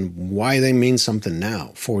happened, why they mean something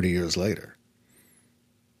now, 40 years later.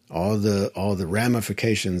 All the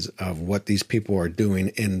ramifications of what these people are doing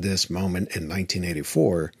in this moment in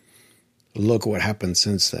 1984. Look what happened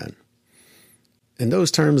since then. In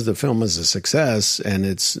those terms, the film is a success,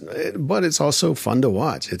 but it's also fun to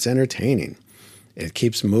watch. It's entertaining. It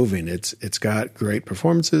keeps moving. It's got great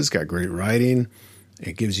performances, got great writing.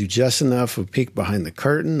 It gives you just enough of a peek behind the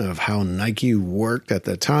curtain of how Nike worked at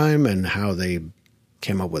the time and how they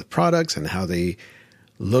came up with products and how they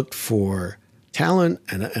looked for talent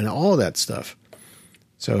and all that stuff.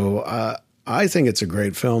 So I think it's a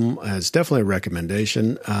great film. It's definitely a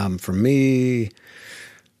recommendation. For me,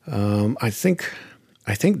 I think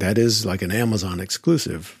that is like an Amazon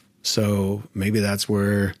exclusive. So maybe that's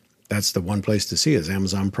the one place to see is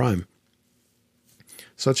Amazon Prime.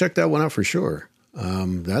 So check that one out for sure.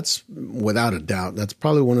 That's without a doubt, that's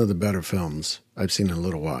probably one of the better films I've seen in a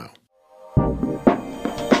little while.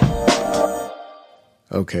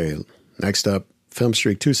 Okay, next up,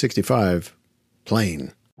 Filmstreak 265,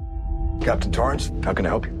 Plane. Captain Torrance, how can I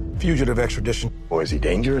help you? Fugitive extradition. Boy, is he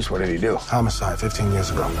dangerous? What did he do? Homicide 15 years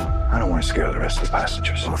ago. I don't want to scare the rest of the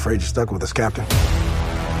passengers. I'm afraid you're stuck with us, Captain.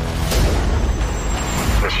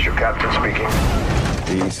 This is your captain speaking.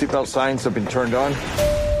 The seatbelt signs have been turned on.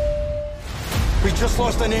 We just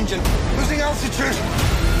lost an engine. Losing altitude.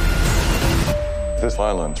 This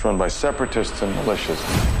island's run by separatists and militias.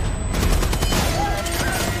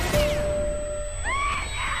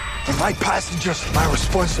 And my passengers, my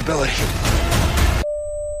responsibility.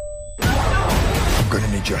 I'm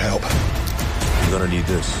gonna need your help. You're gonna need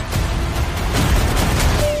this.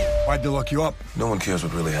 Why'd they lock you up? No one cares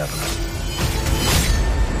what really happened.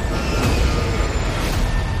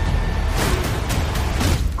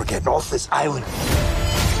 We're getting off this island.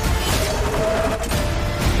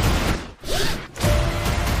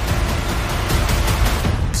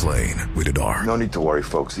 Plane, rated R. No need to worry,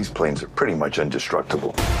 folks. These planes are pretty much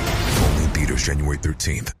indestructible. Only in theaters January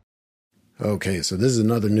 13th. Okay, so this is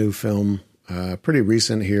another new film, pretty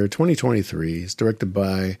recent here, 2023. It's directed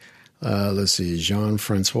by,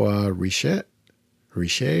 Jean-Francois Richet.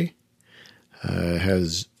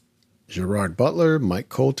 Has Gerard Butler, Mike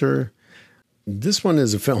Coulter. This one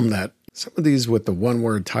is a film that some of these with the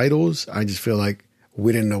one-word titles, I just feel like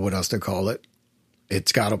we didn't know what else to call it.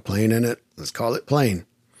 It's got a plane in it. Let's call it Plane.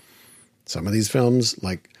 Some of these films,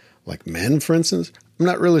 like Men, for instance, I'm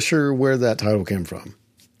not really sure where that title came from.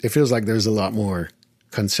 It feels like there's a lot more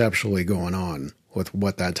conceptually going on with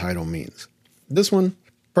what that title means. This one,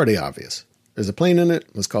 pretty obvious. There's a plane in it.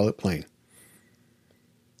 Let's call it Plane.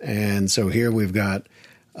 And so here we've got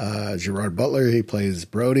Gerard Butler. He plays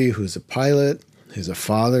Brody, who's a pilot. He's a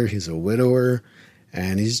father. He's a widower.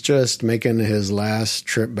 And he's just making his last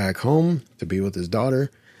trip back home to be with his daughter.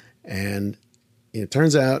 And it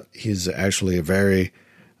turns out he's actually a very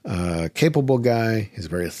capable guy. He's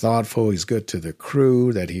very thoughtful. He's good to the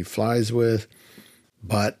crew that he flies with.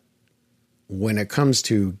 But when it comes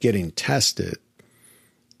to getting tested,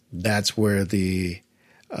 that's where the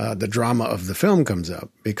drama of the film comes up,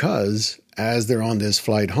 because as they're on this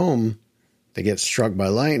flight home, they get struck by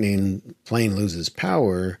lightning, plane loses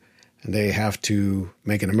power, and they have to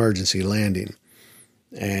make an emergency landing.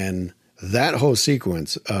 And that whole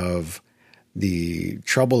sequence of the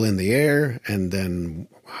trouble in the air, and then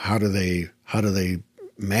how do they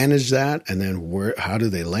manage that, and then how do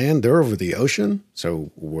they land? They're over the ocean,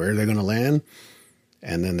 so where are they going to land?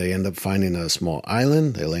 And then they end up finding a small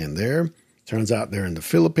island. They land there. Turns out they're in the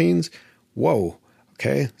Philippines. Whoa,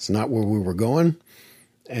 okay, it's not where we were going.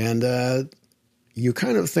 And you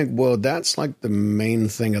kind of think, well, that's like the main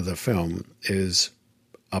thing of the film is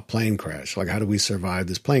a plane crash. Like, how do we survive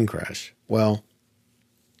this plane crash? Well,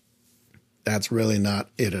 that's really not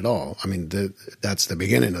it at all. I mean, that's the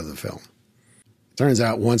beginning of the film. Turns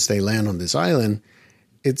out once they land on this island,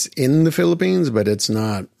 it's in the Philippines, but it's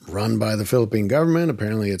not run by the Philippine government.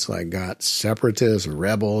 Apparently it's like got separatists or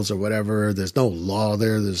rebels or whatever. There's no law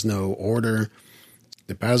there. There's no order.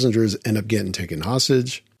 The passengers end up getting taken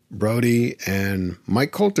hostage. Brody and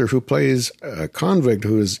Mike Coulter, who plays a convict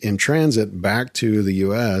who is in transit back to the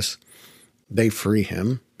U.S., they free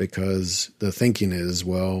him because the thinking is,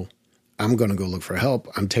 well, I'm going to go look for help.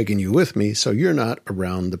 I'm taking you with me, so you're not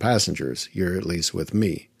around the passengers. You're at least with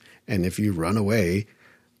me. And if you run away,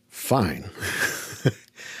 fine.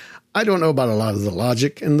 I don't know about a lot of the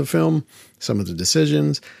logic in the film, some of the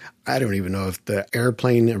decisions. I don't even know if the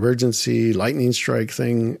airplane emergency lightning strike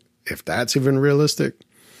thing, if that's even realistic.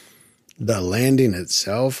 The landing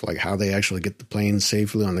itself, like how they actually get the plane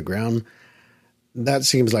safely on the ground, that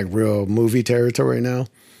seems like real movie territory now.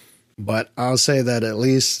 But I'll say that at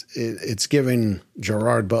least it's giving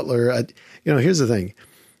Gerard Butler, here's the thing.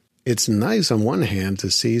 It's nice on one hand to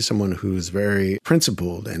see someone who's very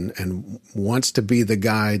principled and wants to be the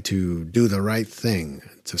guy to do the right thing,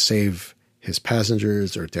 to save his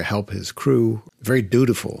passengers or to help his crew, very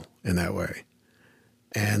dutiful in that way.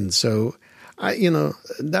 And so,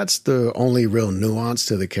 that's the only real nuance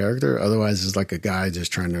to the character. Otherwise, it's like a guy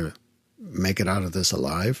just trying to make it out of this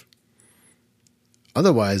alive.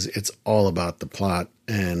 Otherwise, it's all about the plot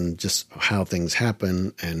and just how things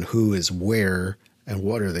happen and who is where and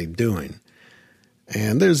what are they doing.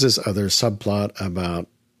 And there's this other subplot about,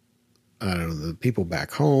 I don't know, the people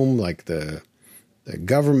back home, like the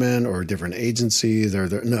government or different agencies. They're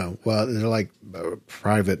like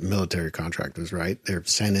private military contractors, right? They're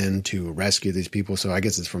sent in to rescue these people. So I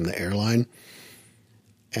guess it's from the airline.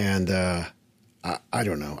 And I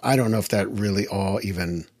don't know. I don't know if that really all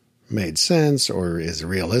even made sense or is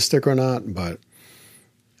realistic or not, but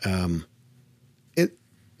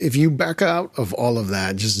if you back out of all of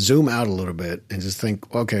that, just zoom out a little bit and just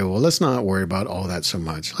think, okay, well, let's not worry about all that so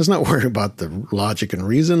much. Let's not worry about the logic and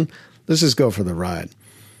reason. Let's just go for the ride.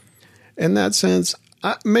 In that sense,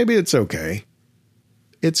 maybe it's okay.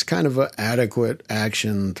 It's kind of an adequate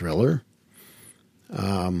action thriller.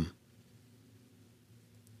 I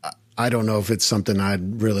don't know if it's something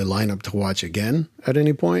I'd really line up to watch again at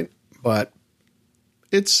any point, but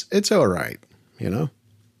it's all right,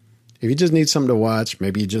 If you just need something to watch,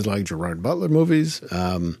 maybe you just like Gerard Butler movies.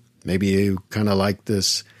 Maybe you kind of like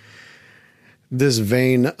this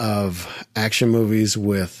vein of action movies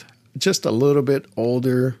with just a little bit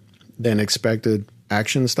older than expected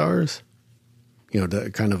action stars. The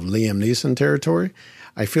kind of Liam Neeson territory.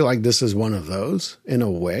 I feel like this is one of those in a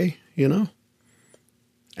way, And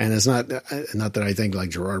it's not that I think like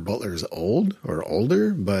Gerard Butler is old or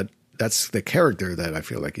older, but that's the character that I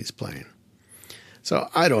feel like he's playing. So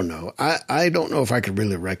I don't know. I don't know if I could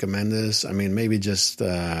really recommend this. I mean, maybe just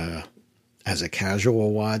as a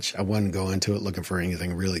casual watch. I wouldn't go into it looking for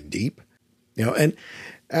anything really deep. And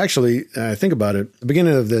actually, think about it. The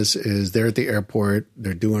beginning of this is they're at the airport.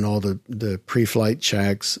 They're doing all the pre-flight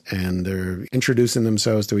checks, and they're introducing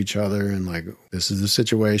themselves to each other. And like, this is the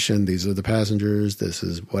situation. These are the passengers. This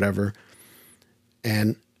is whatever.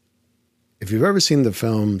 And if you've ever seen the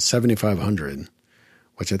film 7500,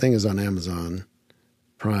 which I think is on Amazon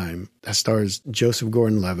Prime, that stars Joseph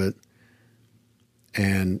Gordon-Levitt,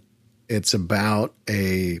 and it's about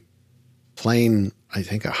a plane, I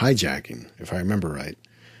think a hijacking, if I remember right.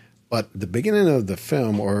 But the beginning of the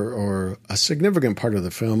film, or a significant part of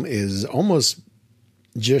the film, is almost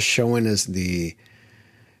just showing us the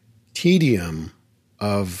tedium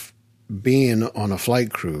of being on a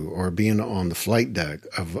flight crew or being on the flight deck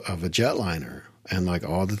of a jetliner, and like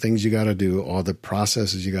all the things you got to do, all the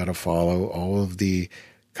processes you got to follow, all of the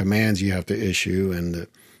commands you have to issue, and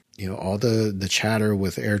all the chatter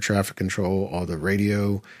with air traffic control, all the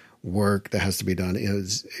radio work that has to be done.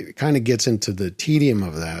 It kind of gets into the tedium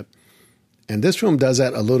of that. And this film does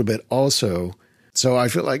that a little bit also. So I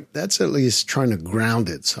feel like that's at least trying to ground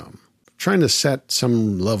it some, trying to set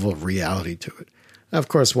some level of reality to it. Of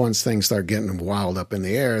course, once things start getting wild up in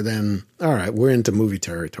the air, then, all right, we're into movie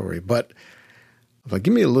territory. But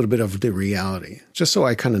give me a little bit of the reality, just so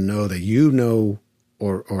I kind of know that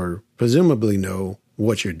or presumably know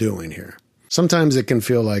what you're doing here. Sometimes it can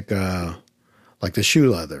feel like the shoe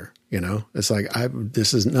leather, It's like,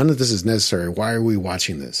 none of this is necessary. Why are we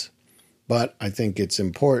watching this? But I think it's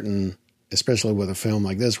important, especially with a film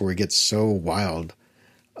like this, where it gets so wild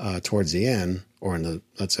towards the end, or in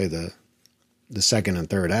let's say the second and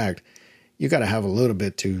third act. You got to have a little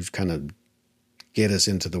bit to kind of get us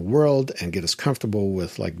into the world and get us comfortable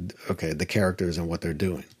with the characters and what they're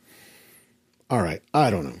doing. All right. I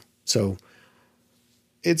don't know. So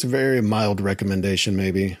it's a very mild recommendation,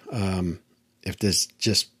 maybe. If this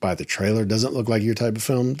just by the trailer doesn't look like your type of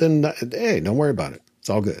film, then hey, don't worry about it. It's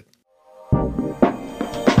all good.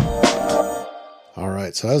 All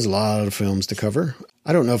right. So that was a lot of films to cover.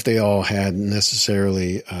 I don't know if they all had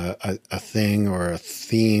necessarily a thing or a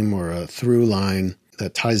theme or a through line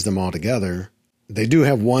that ties them all together. They do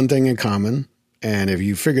have one thing in common, And if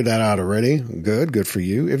you figured that out already, good for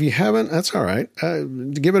you. If you haven't, that's all right.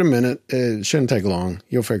 Give it a minute. It shouldn't take long.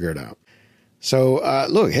 You'll figure it out. So,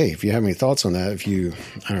 look, hey, if you have any thoughts on that, if you,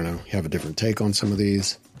 I don't know, you have a different take on some of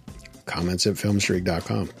these, comments at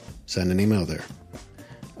filmstreak.com. Send an email there.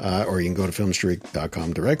 Or you can go to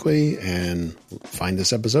filmstreak.com directly and find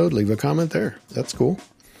this episode, leave a comment there. That's cool.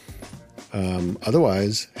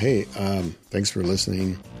 Otherwise, hey, thanks for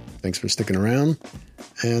listening. Thanks for sticking around.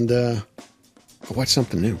 And watch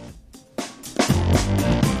something new.